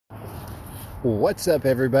What's up,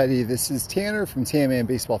 everybody? This is Tanner from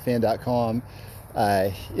TanmanBaseballFan.com.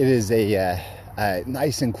 It is a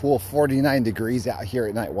nice and cool 49 degrees out here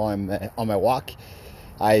at night while I'm on my walk.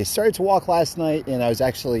 I started to walk last night, and I was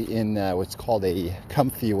actually in what's called a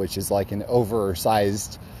comfy, which is like an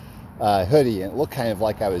oversized hoodie, and it looked kind of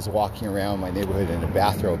like I was walking around my neighborhood in a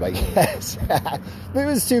bathrobe, I guess. But it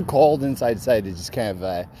was too cold, and so I decided to just kind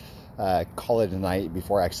of call it a night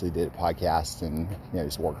before I actually did a podcast and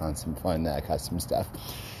just work on some fun custom stuff.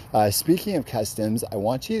 Speaking of customs, I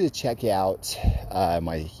want you to check out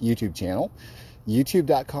my YouTube channel,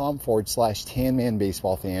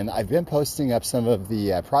 youtube.com/TanmanBaseballFan. I've been posting up some of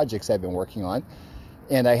the projects I've been working on,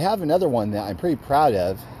 and I have another one that I'm pretty proud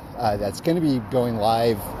of that's going to be going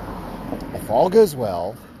live, if all goes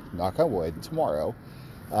well, knock on wood, tomorrow,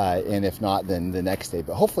 and if not, then the next day,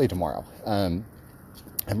 but hopefully tomorrow.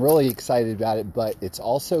 I'm really excited about it, but it's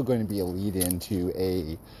also going to be a lead into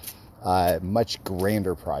a much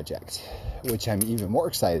grander project, which I'm even more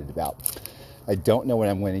excited about. I don't know when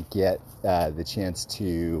I'm going to get the chance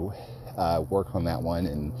to work on that one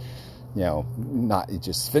and, not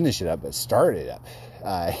just finish it up, but start it up.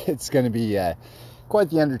 It's going to be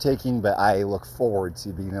quite the undertaking, but I look forward to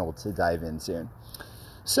being able to dive in soon.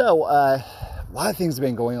 So, a lot of things have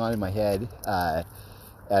been going on in my head.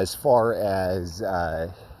 As far as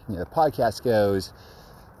the podcast goes,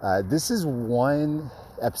 this is one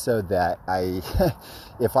episode that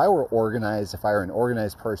if I were an organized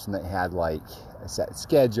person that had like a set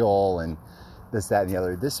schedule and this, that, and the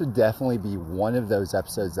other, this would definitely be one of those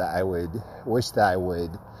episodes that I would wish that I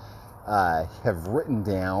would have written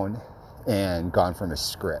down and gone from a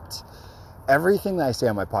script. Everything that I say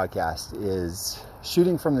on my podcast is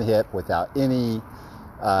shooting from the hip without any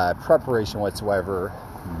preparation whatsoever.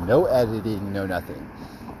 No editing, no nothing.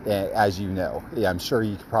 As you know, I'm sure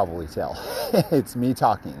you can probably tell. It's me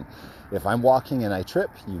talking. If I'm walking and I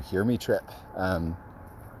trip, you hear me trip.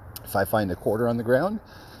 If I find a quarter on the ground,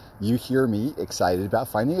 you hear me excited about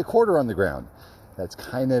finding a quarter on the ground. That's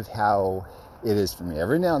kind of how it is for me.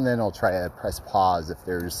 Every now and then I'll try to press pause if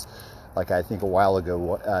there's, like I think a while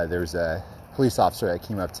ago, there's a police officer that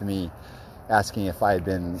came up to me asking if I had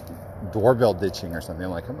been doorbell ditching or something.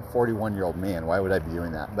 I'm like, I'm a 41-year-old man. Why would I be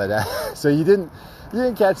doing that? But so you didn't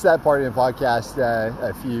catch that part in the podcast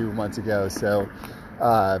a few months ago. So,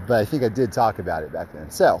 but I think I did talk about it back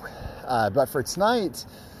then. So, but for tonight,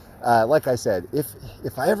 like I said,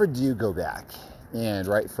 if I ever do go back and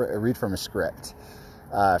read from a script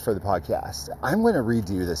for the podcast, I'm going to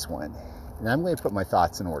redo this one, and I'm going to put my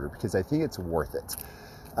thoughts in order because I think it's worth it.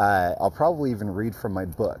 I'll probably even read from my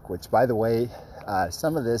book, which, by the way,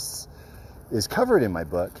 some of this is covered in my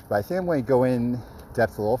book, but I think I'm going to go in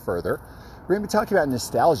depth a little further. We're going to be talking about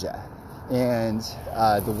nostalgia and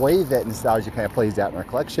the way that nostalgia kind of plays out in our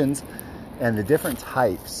collections and the different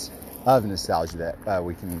types of nostalgia that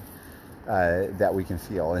we can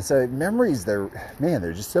feel. And so memories, they're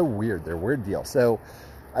just so weird. They're a weird deal. So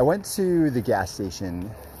I went to the gas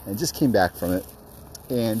station and just came back from it,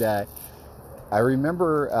 and I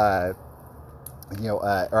remember, I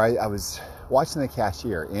was watching the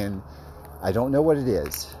cashier, and I don't know what it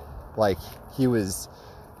is. Like, he was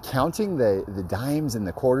counting the dimes and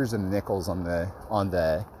the quarters and the nickels on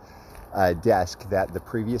the desk that the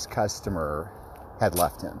previous customer had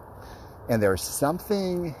left him. And there was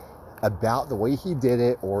something about the way he did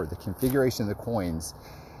it or the configuration of the coins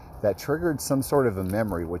that triggered some sort of a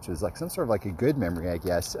memory, which was like some sort of like a good memory, I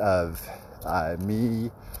guess, of me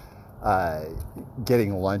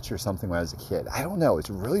getting lunch or something when I was a kid. I don't know. It's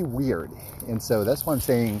really weird. And so that's why I'm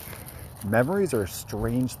saying memories are a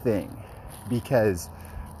strange thing, because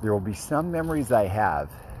there will be some memories that I have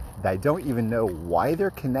that I don't even know why they're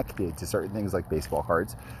connected to certain things like baseball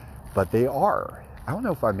cards, but they are. I don't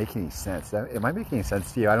know if I'm making any sense. Am I making any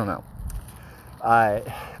sense to you? I don't know.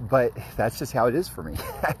 But that's just how it is for me.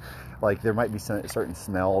 Like, there might be some certain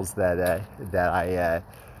smells that I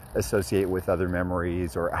associate with other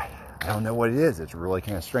memories, or I don't know what it is. It's really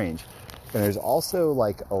kind of strange. And there's also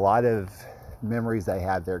like a lot of memories I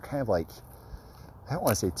have that are kind of like, I don't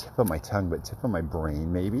want to say tip of my tongue, but tip of my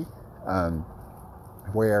brain maybe,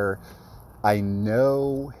 where I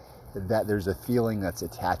know that there's a feeling that's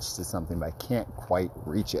attached to something, but I can't quite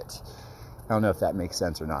reach it. I don't know if that makes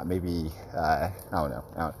sense or not. Maybe, I don't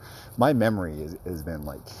know. My memory has been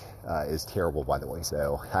like, is terrible, by the way.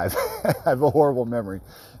 So I have a horrible memory.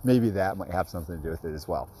 Maybe that might have something to do with it as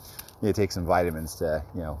well. I need to take some vitamins to,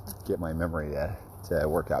 get my memory to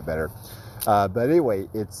work out better. But anyway,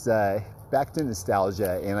 it's back to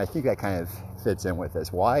nostalgia, and I think that kind of fits in with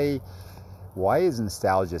this. Why is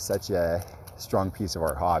nostalgia such a strong piece of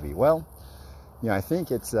our hobby? Well, I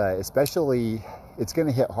think it's especially, it's going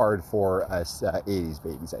to hit hard for us 80s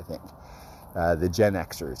babies, I think, the Gen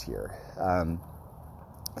Xers here.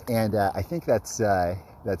 And I think that's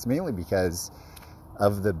mainly because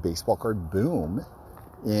of the baseball card boom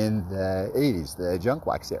in the 80s, the junk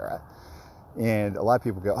wax era. And a lot of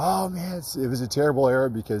people go, oh man, it was a terrible era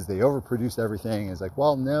because they overproduced everything. It's like,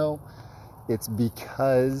 well, no, it's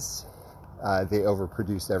because they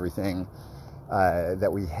overproduced everything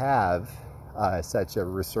that we have such a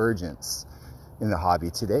resurgence in the hobby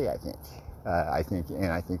today, I think. I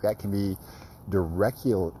think that can be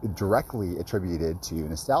directly attributed to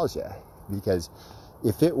nostalgia, because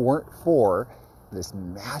if it weren't for this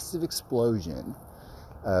massive explosion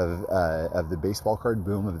of the baseball card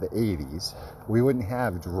boom of the 80s, we wouldn't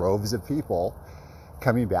have droves of people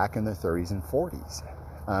coming back in the 30s and 40s.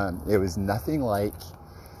 It was nothing like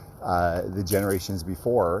the generations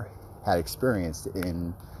before had experienced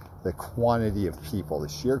in the quantity of people, the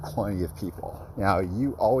sheer quantity of people. Now,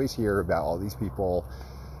 you always hear about all these people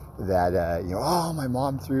that, oh, my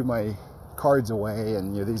mom threw my cards away,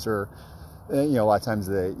 and these are, a lot of times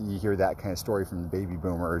you hear that kind of story from the baby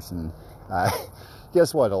boomers, and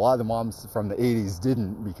guess what? A lot of the moms from the 80s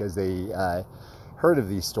didn't, because they heard of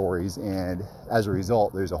these stories, and as a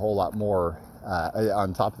result, there's a whole lot more,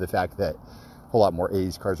 on top of the fact that a whole lot more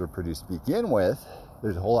 80s cards were produced to begin with,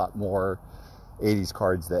 there's a whole lot more 80s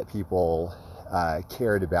cards that people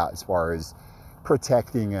cared about as far as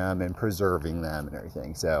protecting them and preserving them and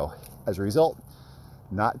everything. So as a result,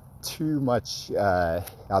 not too much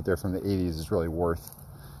out there from the 80s is really worth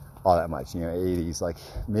all that much. 80s, like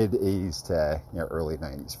mid 80s to early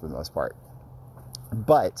 90s for the most part.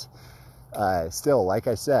 But still, like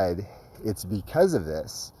I said, it's because of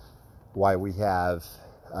this why we have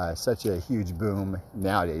such a huge boom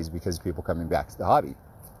nowadays, because of people coming back to the hobby.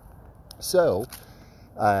 So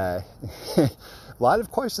a lot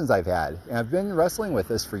of questions I've had, and I've been wrestling with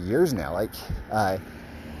this for years now, like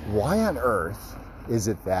why on earth is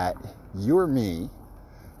it that you or me,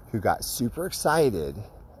 who got super excited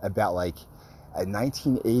about like a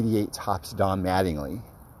 1988 Topps Don Mattingly,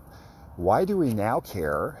 why do we now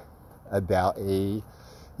care about a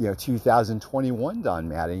 2021 Don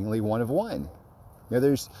Mattingly 1 of 1?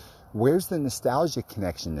 Where's the nostalgia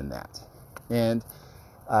connection in that? And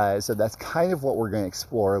so that's kind of what we're going to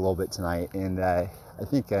explore a little bit tonight. And I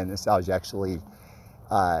think nostalgia actually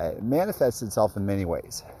manifests itself in many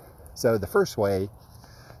ways. So the first way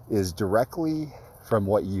is directly from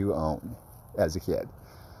what you own as a kid.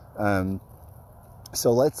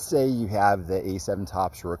 So let's say you have the A7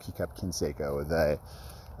 Topps Rookie Cup Canseco,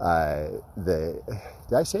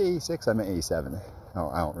 did I say A6? I meant A7. Oh,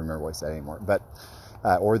 I don't remember what I said anymore. But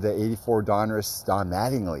or the 84 Donruss Don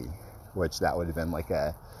Mattingly, which that would have been like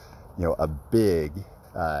a big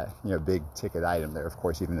big ticket item there, of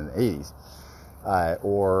course, even in the 80s.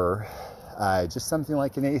 Or just something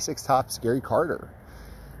like an 86 Topps Gary Carter.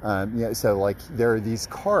 So like there are these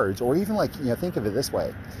cards, or even like, think of it this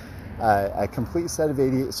way, a complete set of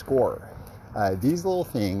 88 Score. These little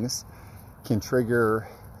things can trigger,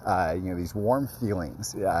 these warm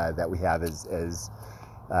feelings that we have as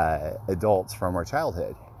adults from our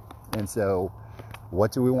childhood. And so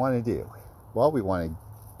what do we want to do? Well, we want to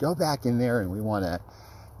go back in there, and we want to,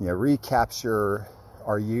 recapture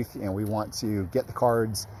our youth, and we want to get the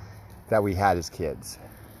cards that we had as kids.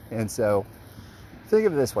 And so think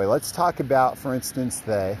of it this way. Let's talk about, for instance,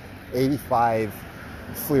 the 85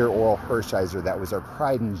 Fleer Oral Hershiser that was our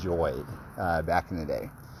pride and joy back in the day.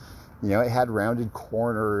 It had rounded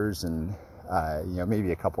corners and,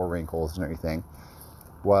 maybe a couple of wrinkles and everything.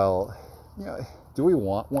 Well, do we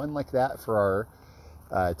want one like that for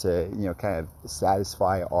our, to, kind of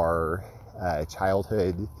satisfy our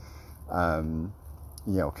childhood, kind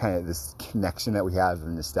of this connection that we have of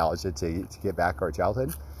nostalgia to get back our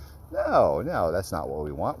childhood? No, that's not what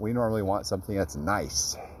we want. We normally want something that's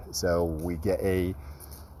nice. So we get a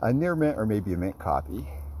near mint or maybe a mint copy.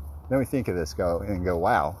 Then we think of this, go,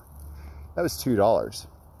 wow, that was $2.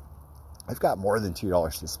 I've got more than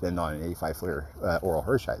 $2 to spend on an 85 Fleer Oral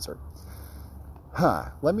Hershiser.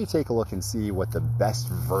 Let me take a look and see what the best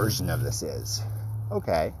version of this is.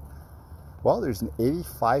 Okay. Well, there's an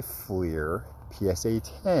 85 Fleer PSA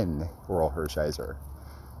 10 Oral Hershiser.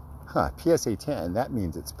 PSA 10, that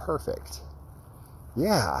means it's perfect.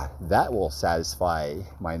 Yeah, that will satisfy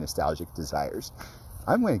my nostalgic desires.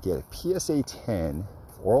 I'm going to get a PSA 10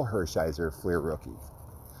 Oral Hershiser Fleer Rookie.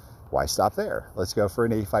 Why stop there? Let's go for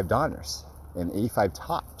an 85 Donruss, an 85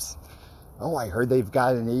 Topps. Oh, I heard they've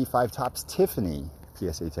got an 85 Topps Tiffany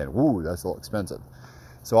PSA 10. Ooh, that's a little expensive.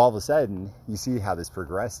 So all of a sudden, you see how this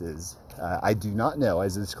progresses. I do not know,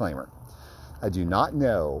 as a disclaimer, I do not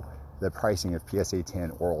know the pricing of PSA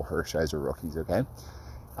 10 Orel Hershiser rookies, okay?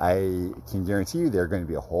 I can guarantee you they're going to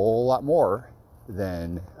be a whole lot more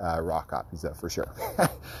than raw copies, though, for sure.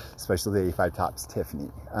 Especially the 85 Topps Tiffany.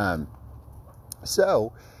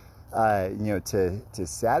 To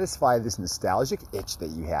satisfy this nostalgic itch that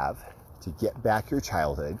you have to get back your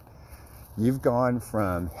childhood, you've gone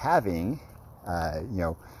from having,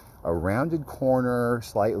 a rounded corner,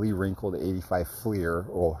 slightly wrinkled 85 Fleer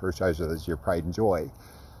Orel Hershiser that's your pride and joy,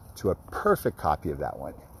 to a perfect copy of that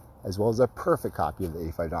one, as well as a perfect copy of the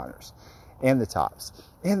 85 Donruss and the Topps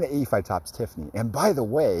and the 85 Topps Tiffany. And by the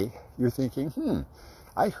way, you're thinking,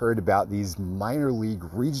 I heard about these minor league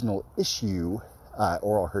regional issue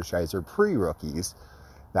Orel Hershiser pre-rookies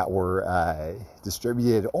that were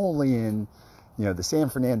distributed only in, the San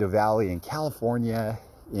Fernando Valley in California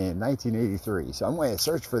in 1983. So I'm going to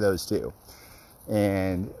search for those too.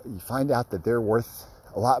 And you find out that they're worth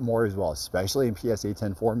a lot more as well, especially in PSA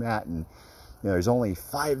 10 format. And, there's only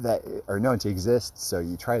 5 that are known to exist. So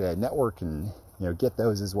you try to network and, get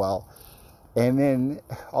those as well. And then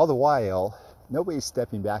all the while, nobody's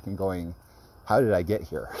stepping back and going, how did I get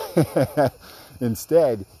here?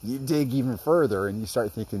 Instead, you dig even further and you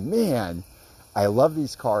start thinking, man, I love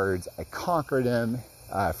these cards. I conquered them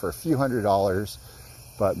for a few $100s.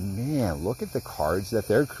 But man, look at the cards that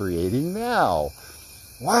they're creating now.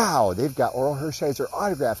 Wow, they've got Orel Hershiser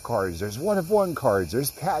autograph cards. There's one-of-one cards.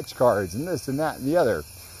 There's patch cards and this and that and the other.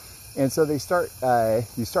 And so you start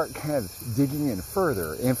kind of digging in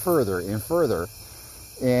further and further and further.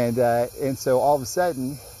 And so all of a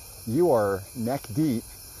sudden, you are neck deep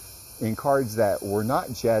in cards that were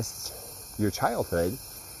not just your childhood,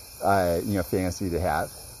 fantasy to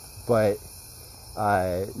have, but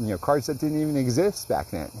cards that didn't even exist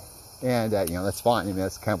back then. And that's fine. I mean,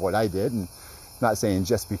 that's kind of what I did. And I'm not saying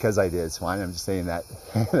just because I did it's fine. I'm just saying that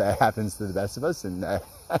that happens to the best of us. And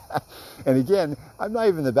and again, I'm not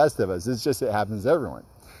even the best of us. It's just it happens to everyone.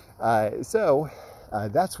 So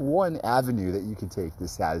that's one avenue that you can take to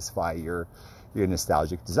satisfy your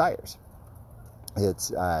nostalgic desires. It's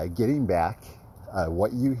getting back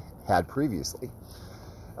what you had previously.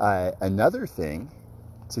 Another thing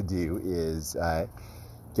to do is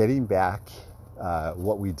getting back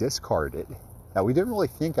what we discarded that we didn't really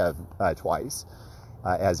think of twice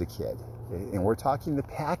as a kid. And we're talking the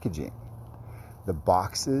packaging, the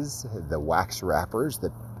boxes, the wax wrappers,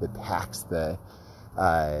 the packs, the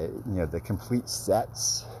complete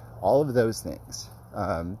sets, all of those things.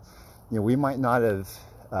 We might not have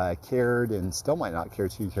cared and still might not care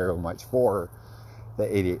too terribly much for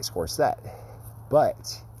the 88 score set.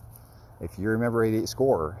 But if you remember 88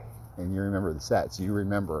 score and you remember the sets, you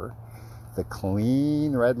remember the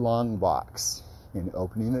clean red long box and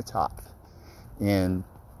opening the top. And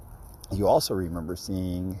you also remember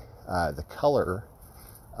seeing the color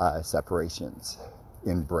separations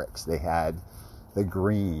in bricks. They had the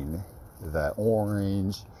green, the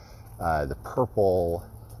orange, the purple,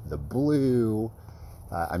 the blue.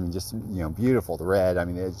 Just beautiful. The red.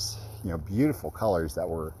 It's beautiful colors that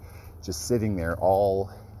were just sitting there, all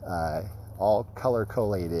color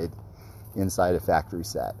collated inside a factory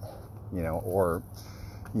set. Or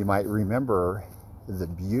you might remember the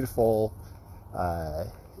beautiful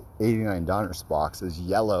 89 Donruss box is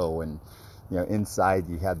yellow, and inside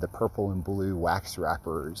you had the purple and blue wax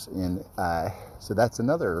wrappers. And so that's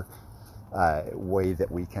another way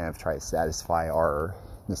that we kind of try to satisfy our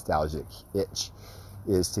nostalgic itch,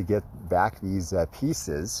 is to get back these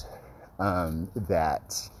pieces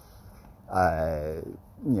that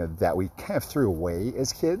we kind of threw away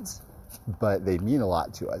as kids, but they mean a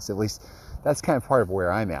lot to us. At least that's kind of part of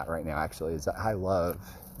where I'm at right now, actually, is that I love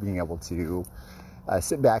being able to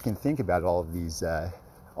sit back and think about all of these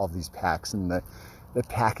packs and the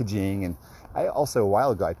packaging. And I also, a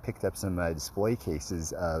while ago, I picked up some display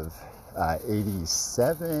cases of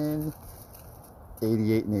 87,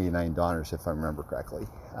 88, and 89 Donruss, if I remember correctly.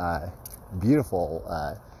 Beautiful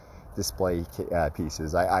display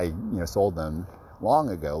pieces. I sold them long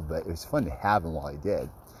ago, but it was fun to have them while I did.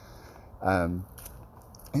 And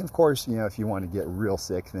of course, if you want to get real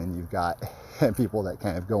sick, then you've got people that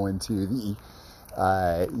kind of go into the,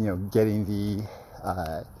 getting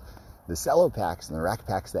the cello packs and the rack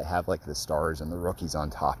packs that have like the stars and the rookies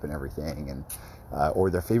on top and everything, and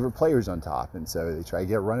or their favorite players on top. And so they try to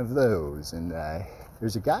get a run of those. And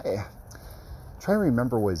there's a guy, I'm trying to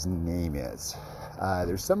remember what his name is.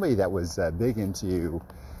 There's somebody that was big into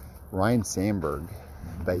Ryne Sandberg,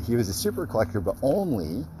 but he was a super collector, but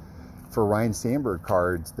only for Ryne Sandberg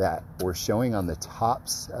cards that were showing on the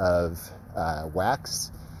tops of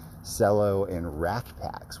wax cello and rack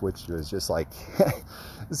packs, which was just like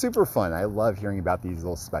super fun. I love hearing about these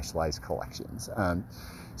little specialized collections.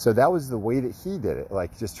 So that was the way that he did it,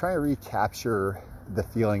 like just trying to recapture the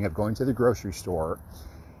feeling of going to the grocery store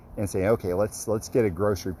and saying, okay, let's get a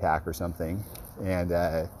grocery pack or something. And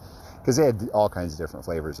because they had all kinds of different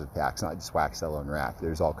flavors of packs, not just wax, cello, and rack.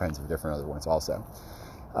 There's all kinds of different other ones also.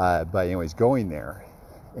 But anyways, going there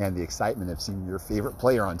and the excitement of seeing your favorite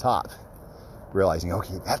player on top, realizing,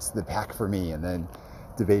 okay, that's the pack for me. And then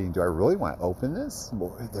debating, do I really want to open this?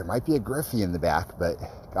 Well, there might be a Griffey in the back, but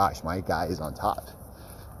gosh, my guy is on top.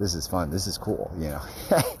 This is fun. This is cool, you know.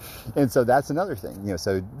 And so that's another thing, you know,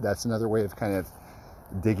 so that's another way of kind of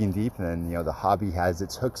digging deep. And then, you know, the hobby has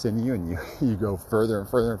its hooks in you, and you go further and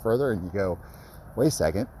further and further, and you go, wait a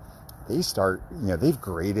second, they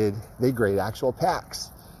grade actual packs.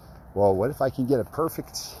 Well, what if I can get a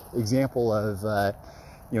perfect example of,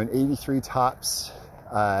 you know, an 83 Topps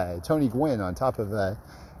Tony Gwynn on top of a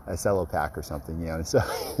cello pack or something, you know, and so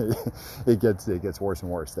it gets worse and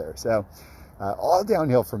worse there. So all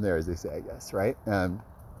downhill from there, as they say, I guess, right?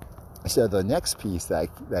 So the next piece that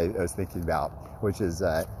I was thinking about, which is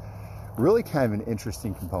really kind of an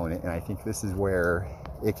interesting component, and I think this is where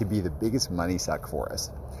it could be the biggest money suck for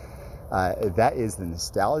us. That is the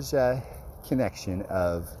nostalgia connection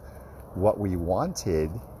of what we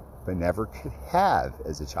wanted but never could have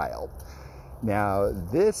as a child. Now,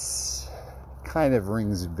 this kind of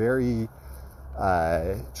rings very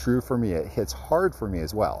true for me. It hits hard for me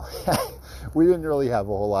as well. We didn't really have a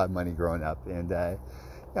whole lot of money growing up, and I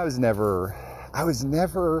was never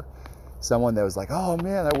someone that was like, oh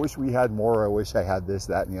man, I wish we had more. I wish I had this,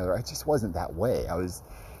 that, and the other. I just wasn't that way. I was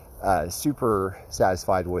super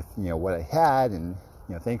satisfied with, you know, what I had, and,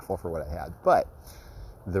 you know, thankful for what I had. But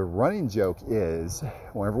the running joke is,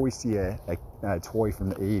 whenever we see a toy from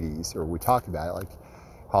the 80s, or we talk about it, like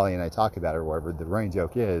Holly and I talk about it or whatever, the running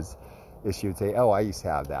joke is she would say, oh, I used to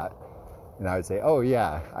have that. And I would say, oh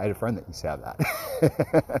yeah, I had a friend that used to have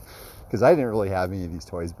that. Because I didn't really have any of these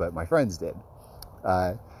toys, but my friends did.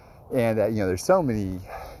 You know, there's so many,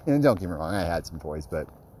 and don't get me wrong, I had some toys, but,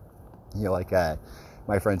 you know, like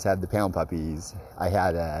my friends had the Pound Puppies. I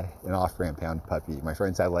had an off-brand Pound Puppy. My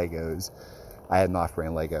friends had Legos. I had an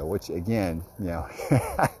off-brand Lego, which again, you know,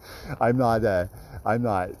 I'm not,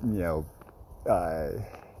 you know,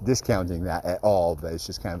 discounting that at all, but it's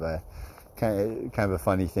just kind of a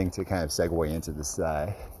funny thing to kind of segue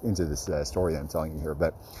into this story that I'm telling you here.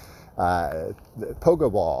 But the Pogo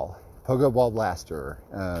Ball Blaster,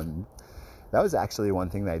 that was actually one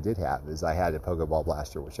thing that I did have, is I had a Pogo Ball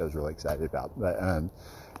Blaster, which I was really excited about. But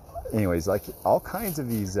anyways, like all kinds of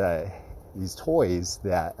these toys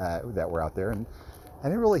that were out there, and I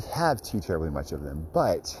didn't really have too terribly much of them,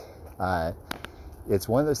 but it's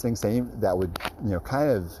one of those things that would, you know, kind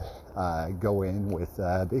of go in with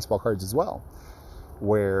baseball cards as well,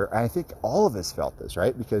 where I think all of us felt this,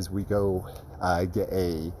 right? Because we go get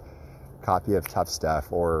a copy of Tough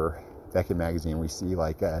Stuff or Beckett magazine, we see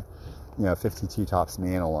like a, you know, 52 Topps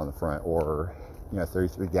Mantle on the front, or, you know,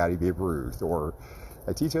 33 Gowdy Babe Ruth, or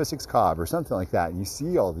a T206 Cobb, or something like that. And you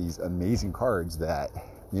see all these amazing cards that,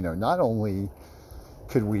 you know, not only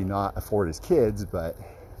could we not afford as kids, but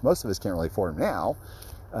most of us can't really afford them now,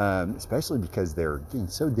 especially because they're getting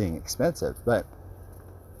so dang expensive. But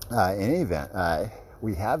in any event,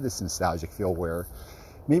 we have this nostalgic feel where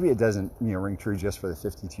maybe it doesn't, you know, ring true just for the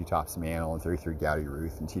 52 Topps Mantle and 33 Gowdy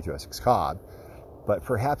Ruth and T206 Cobb, but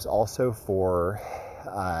perhaps also for,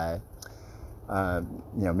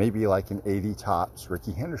 you know, maybe like an 80 Topps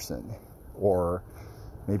Rickey Henderson, or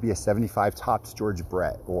maybe a 75 Topps George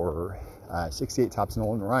Brett, or 68 Topps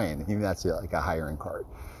Nolan Ryan. Even that's like a higher end card.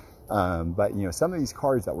 But, you know, some of these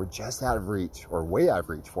cards that were just out of reach, or way out of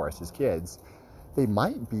reach for us as kids, they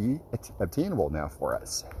might be obtainable now for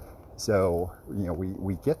us. So, you know,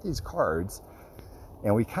 we get these cards,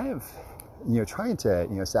 and we kind of, you know, trying to,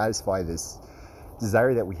 you know, satisfy this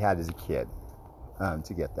desire that we had as a kid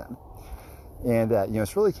to get them. And, you know,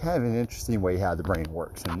 it's really kind of an interesting way how the brain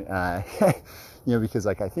works. And, you know, because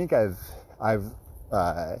like I think I've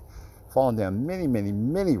fallen down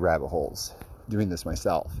many rabbit holes doing this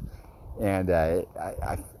myself. And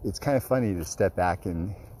it's kind of funny to step back and,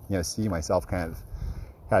 you know, see myself kind of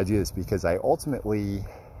how to do this, because I ultimately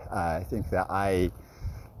think that I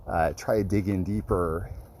try to dig in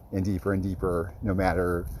deeper and deeper, no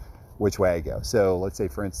matter which way I go. So let's say,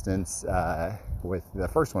 for instance, with the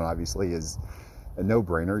first one, obviously, is a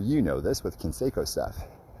no-brainer. You know this with Canseco stuff.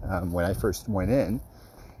 When I first went in,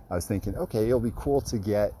 I was thinking, okay, it'll be cool to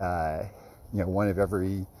get, you know, one of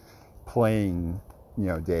every playing, you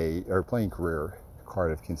know, day or playing career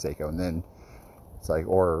card of Canseco. And then It's like,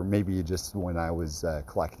 or maybe just when I was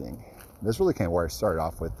collecting. That's really kind of where I started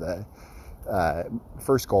off with the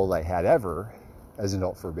first goal I had ever as an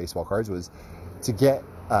adult for baseball cards was to get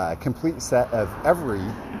a complete set of every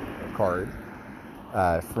card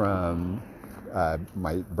from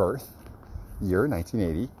my birth year,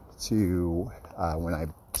 1980, to when I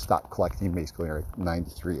stopped collecting, basically like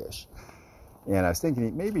 93-ish. And I was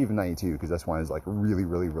thinking maybe even 92, because that's when I was like really,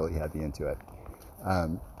 really, really heavy into it.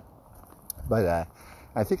 But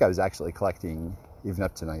I think I was actually collecting even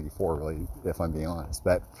up to 94, really, if I'm being honest.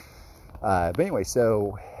 But anyway,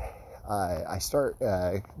 so I start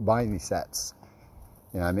buying these sets.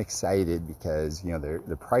 And I'm excited because, you know,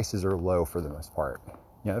 the prices are low for the most part.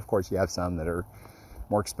 You know, of course, you have some that are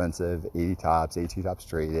more expensive, 80 tops, 82 tops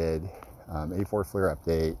traded, 84 Fleer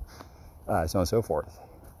update, so on and so forth.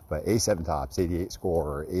 But 87 tops, 88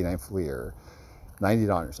 score, 89 Fleer, 90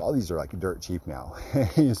 Donners, all these are like dirt cheap now,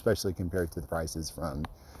 especially compared to the prices from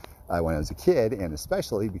when I was a kid, and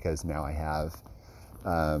especially because now I have,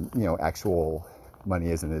 you know, actual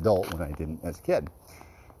money as an adult when I didn't as a kid.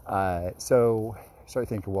 So I started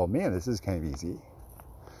thinking, well, man, this is kind of easy.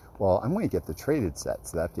 Well, I'm going to get the traded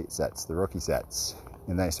sets, the update sets, the rookie sets.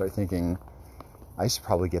 And then I started thinking, I should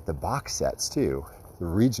probably get the box sets too, the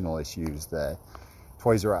regional issues, the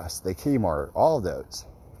Toys R Us, the Kmart, all of those.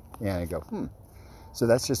 And I go, So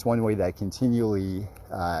that's just one way that I continually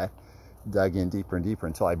dug in deeper and deeper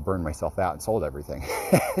until I burned myself out and sold everything,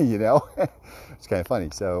 you know? It's kind of funny.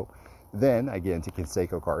 So then I get into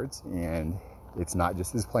Conseco cards, and it's not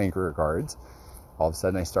just his playing career cards. All of a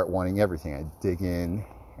sudden I start wanting everything. I dig in,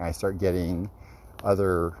 and I start getting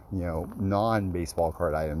other, you know, non-baseball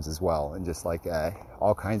card items as well, and just like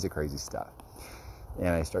all kinds of crazy stuff. And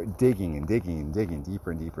I start digging and digging and digging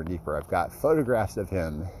deeper and deeper and deeper. I've got photographs of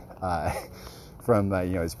him from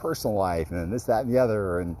you know, his personal life, and then this, that, and the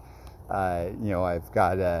other, and you know, I've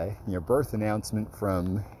got a, you know, birth announcement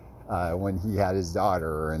from when he had his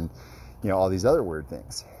daughter, and you know, all these other weird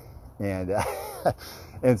things. And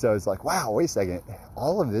and so it's like, wow, wait a second,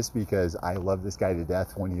 all of this because I love this guy to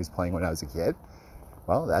death when he was playing when I was a kid.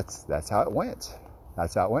 Well, that's how it went.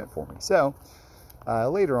 That's how it went for me. So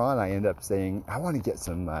later on, I end up saying, I want to get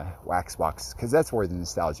some wax boxes, because that's where the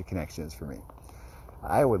nostalgia connection is for me.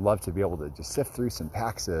 I would love to be able to just sift through some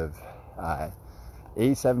packs of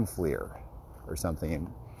 87 Fleer or something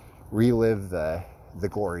and relive the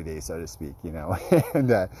glory days, so to speak, you know.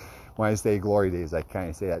 And when I say glory days, I kind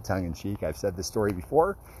of say that tongue in cheek. I've said this story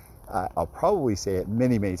before. I'll probably say it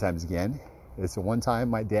many, many times again. It's the one time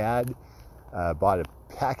my dad bought a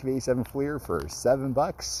pack of 87 Fleer for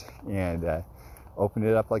 $7 and opened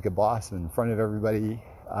it up like a boss in front of everybody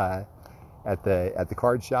at the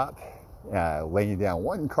card shop, laying down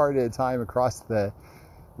one card at a time across the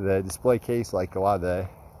display case like a lot of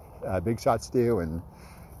the big shots do. And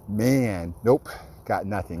man, nope, got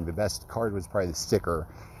nothing. The best card was probably the sticker.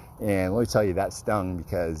 And let me tell you, that stung,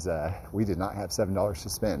 because we did not have $7 to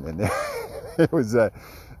spend, and it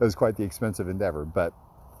was quite the expensive endeavor. But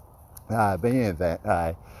in any event,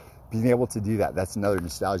 being able to do that, that's another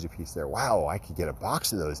nostalgia piece there. Wow, I could get a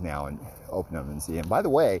box of those now and open them and see. And by the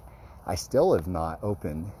way, I still have not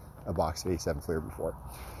opened a box of 87 Fleer before,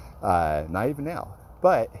 not even now.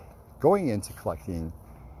 But going into collecting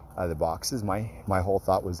the boxes, my whole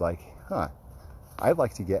thought was like, I'd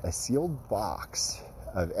like to get a sealed box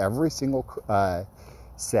of every single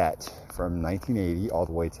set from 1980 all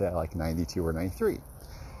the way to like 92 or 93.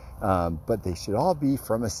 But they should all be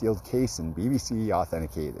from a sealed case and BBC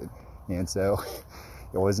authenticated. And so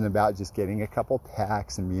it wasn't about just getting a couple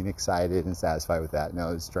packs and being excited and satisfied with that. No,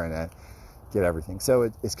 I was trying to get everything.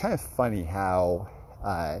 So it's kind of funny how,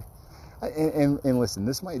 and listen,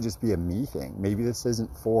 this might just be a me thing. Maybe this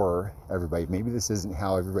isn't for everybody. Maybe this isn't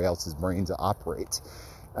how everybody else's brains operate.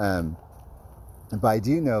 But I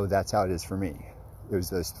do know that's how it is for me. It was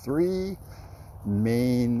those three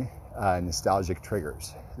main nostalgic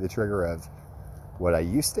triggers. The trigger of what I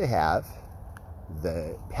used to have,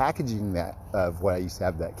 the packaging of what I used to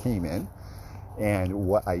have that came in, and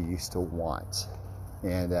what I used to want.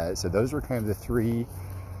 And so those were kind of the three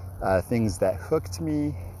things that hooked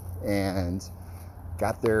me and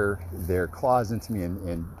got their claws into me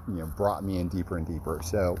and you know, brought me in deeper and deeper.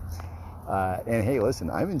 So and hey, listen,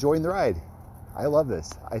 I'm enjoying the ride. I love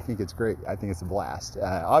this. I think it's great. I think it's a blast.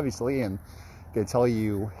 Obviously, I'm going to tell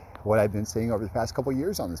you what I've been saying over the past couple of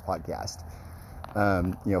years on this podcast.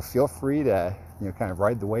 You know, feel free to, you know, kind of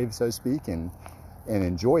ride the wave, so to speak, and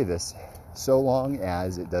enjoy this, so long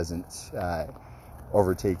as it doesn't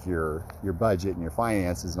overtake your budget and your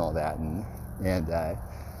finances and all that, and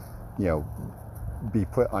you know, be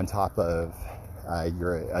put on top of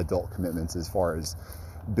your adult commitments as far as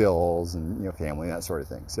bills and family and that sort of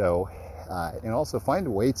thing. So and also find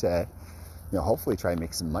a way to hopefully try and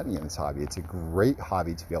make some money in this hobby. It's a great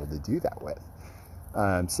hobby to be able to do that with.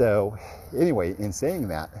 So anyway, in saying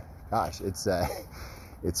that, gosh,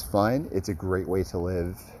 it's fun. It's a great way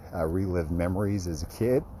to relive memories as a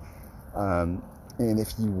kid. And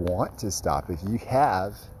if you want to stop, if you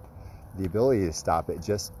have the ability to stop at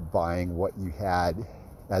just buying what you had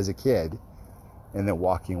as a kid and then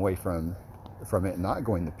walking away from it, not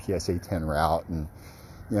going the PSA 10 route and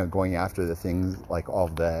going after the things like all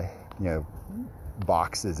the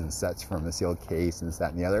boxes and sets from the sealed case and this,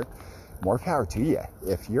 that, and the other, more power to you.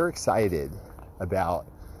 If you're excited about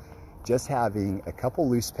just having a couple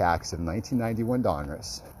loose packs of 1991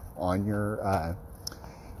 Donruss on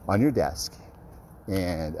your desk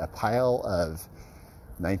and a pile of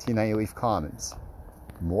 1990 Leaf Commons,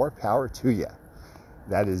 more power to you.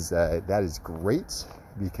 That is great,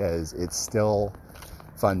 because it's still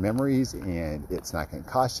fun memories and it's not going to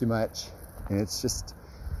cost you much, and it's just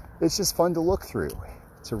fun to look through,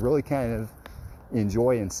 to really kind of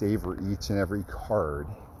enjoy and savor each and every card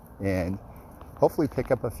and hopefully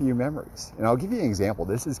pick up a few memories. And I'll give you an example.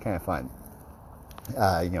 This is kind of fun.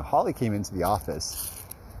 Holly came into the office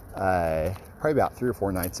probably about 3 or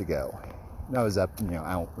 4 nights ago. And I was up, I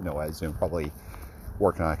don't know what I was doing, probably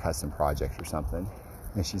working on a custom project or something.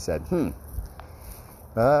 And she said,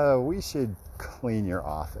 we should clean your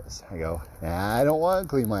office. I go, I don't want to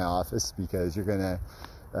clean my office because you're going to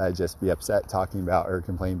just be upset talking about or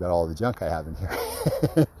complaining about all the junk I have in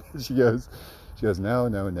here. She goes, no.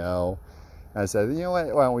 And I said, you know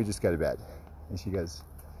what, why don't we just go to bed? And she goes,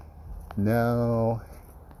 no,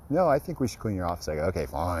 I think we should clean your office. I go, okay,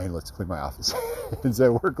 fine, let's clean my office. And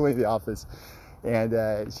so we're cleaning the office.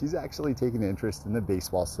 And she's actually taking interest in the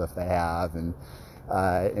baseball stuff they have. And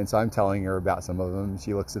so I'm telling her about some of them.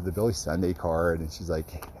 She looks at the Billy Sunday card and she's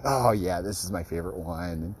like, oh yeah, this is my favorite one.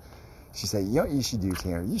 And she said, you know what you should do,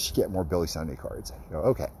 Tanner? You should get more Billy Sunday cards. I go,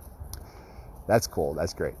 okay, that's cool,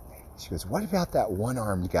 that's great. She goes, what about that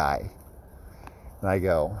one-armed guy? And I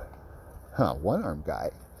go, one-armed guy?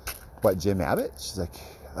 What, Jim Abbott? She's like,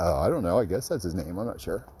 oh, I don't know, I guess that's his name, I'm not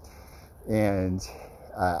sure. And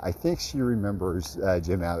I think she remembers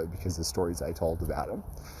Jim Abbott because of the stories I told about him.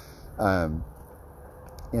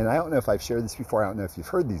 And I don't know if I've shared this before, I don't know if you've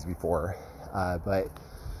heard these before, but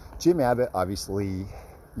Jim Abbott, obviously,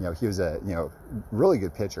 he was a really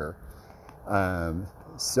good pitcher.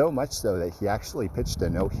 So much so that he actually pitched a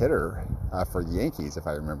no-hitter for the Yankees, if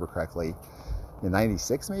I remember correctly, in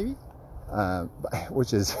 '96 maybe,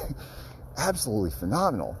 which is absolutely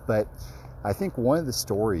phenomenal. But I think one of the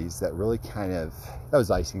stories that really that was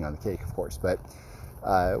icing on the cake, of course, but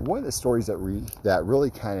one of the stories that really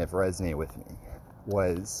kind of resonated with me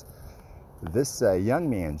was this young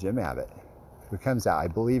man, Jim Abbott, who comes out, I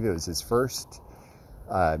believe it was his first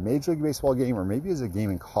Major League Baseball game, or maybe it was a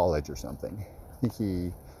game in college or something. I think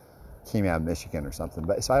he came out of Michigan or something,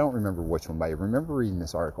 but so I don't remember which one, but I remember reading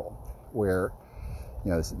this article where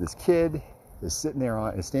this kid is standing there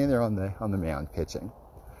on the mound pitching,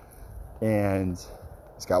 and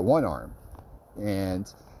he's got one arm,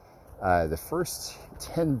 and the first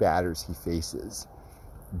 10 batters he faces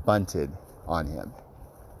bunted on him,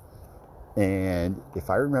 and if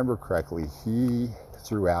I remember correctly, he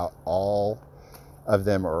threw out all of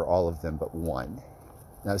them, or all of them but one.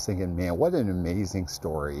 And I was thinking, man, what an amazing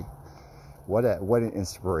story. What an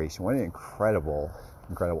inspiration. What an incredible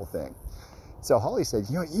thing. So Holly said,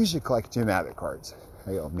 you should collect Jim Abbott cards.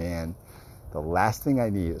 I go, man, the last thing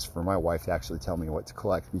I need is for my wife to actually tell me what to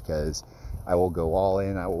collect, because I will go all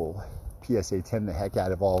in. I will PSA 10 the heck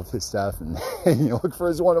out of all of his stuff and look for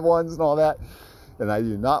his one-of-ones and all that. And I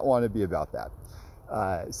do not want to be about that.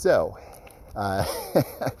 I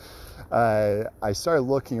started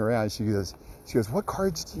looking around. She goes, what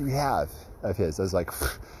cards do you have of his? I was like,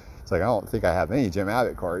 I don't think I have any Jim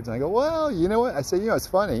Abbott cards. And I go, well, you know what? I said, it's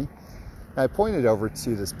funny. And I pointed over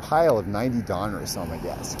to this pile of 90 Donruss on my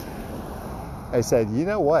desk. I said, you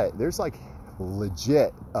know what? There's like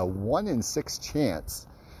legit a 1 in 6 chance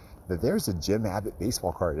that there's a Jim Abbott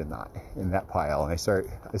baseball card in that pile. And I started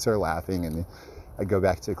laughing, and I go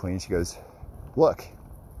back to the clean. She goes, look.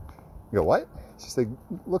 I go, what? She said,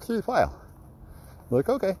 look through the pile. I'm like,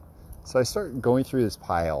 okay. So I start going through this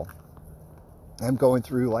pile. I'm going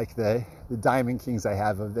through like the Diamond Kings I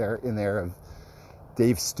have in there of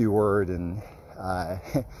Dave Stewart, and I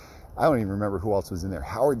don't even remember who else was in there.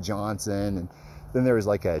 Howard Johnson, and then there was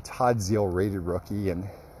like a Todd Zeal rated rookie, and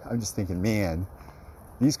I'm just thinking, man,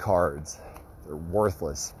 these cards are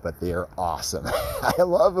worthless, but they are awesome. I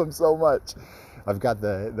love them so much. I've got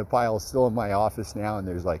the pile still in my office now, and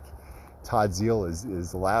there's like Todd Zeile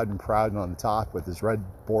is loud and proud and on the top with his red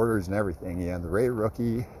borders and everything, the Rated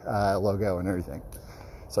Rookie logo and everything.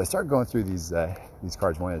 So I start going through these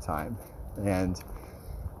cards one at a time, and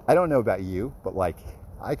I don't know about you, but like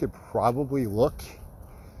I could probably look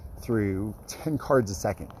through 10 cards a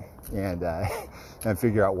second and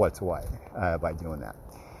figure out what's what by doing that.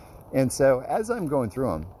 And so as I'm going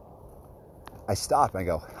through them, I stop and I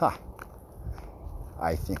go,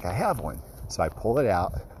 I think I have one. So I pull it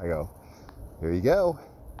out. I go, here you go,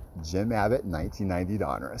 Jim Abbott 1990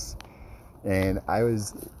 Donruss. And I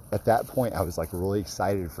was, at that point, I was like really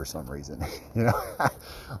excited for some reason,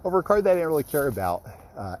 over a card that I didn't really care about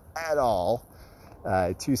at all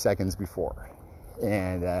 2 seconds before.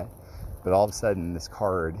 And but all of a sudden this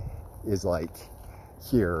card is like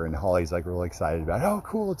here, and Holly's like really excited about it. Oh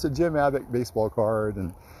cool, it's a Jim Abbott baseball card,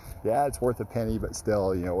 and yeah, it's worth a penny, but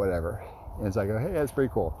still, whatever. And so I go, hey, that's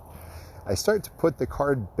pretty cool. I start to put the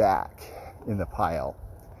card back in the pile,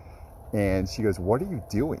 and she goes, what are you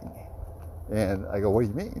doing? And I go, what do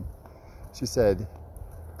you mean? She said,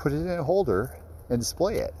 put it in a holder and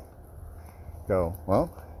display it. I go,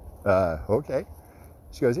 well, okay.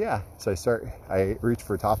 She goes, yeah. So I reach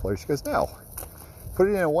for a top loader. She goes, no, put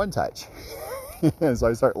it in a one touch. And so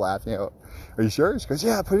I start laughing. Are you sure? She goes,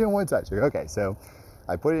 yeah, put it in one touch. I go, okay. So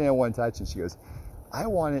I put it in a one touch, and she goes, I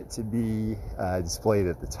want it to be displayed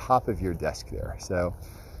at the top of your desk there. So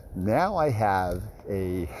now I have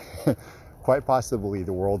quite possibly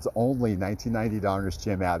the world's only 1990 Donruss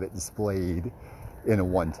Jim Abbott displayed in a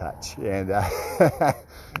one touch. And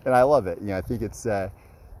and I love it. I think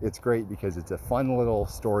it's great because it's a fun little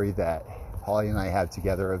story that Holly and I have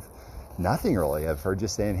together of nothing really, of her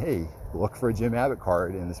just saying, hey, look for a Jim Abbott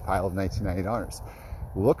card in this pile of 1990 Donruss.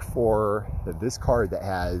 Look for this card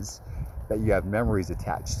that you have memories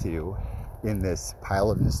attached to in this pile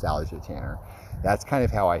of nostalgia, Tanner. That's kind of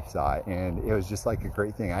how I saw it, and it was just like a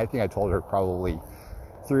great thing. I think I told her probably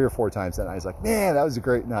 3 or 4 times that night. I was like, man, that was a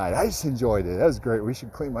great night. I just enjoyed it. That was great. We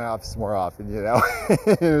should clean my office more often,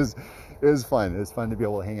 It was fun. It was fun to be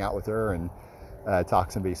able to hang out with her and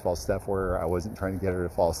talk some baseball stuff where I wasn't trying to get her to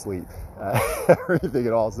fall asleep or anything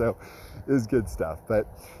at all. So it was good stuff. But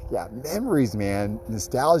yeah, memories, man,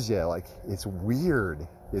 nostalgia, like it's weird.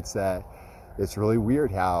 It's really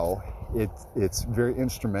weird how it's very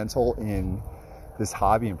instrumental in this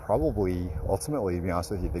hobby, and probably ultimately, to be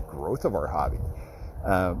honest with you, the growth of our hobby.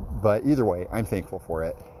 But either way, I'm thankful for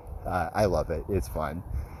it. I love it. It's fun.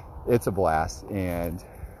 It's a blast. And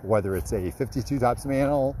whether it's a 52 Topps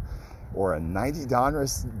Mantle or a 90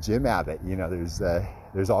 Donruss Jim Abbott,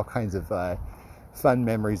 there's all kinds of fun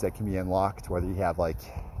memories that can be unlocked, whether you have like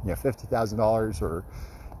 $50,000 or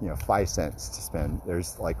 5 cents to spend.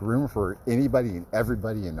 There's like room for anybody and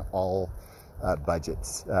everybody in all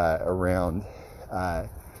budgets around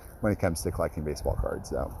when it comes to collecting baseball cards.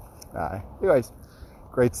 So anyways,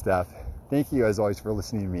 great stuff. Thank you as always for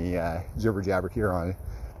listening to me jibber jabber here on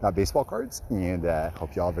baseball cards, and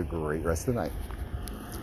hope you all have a great rest of the night.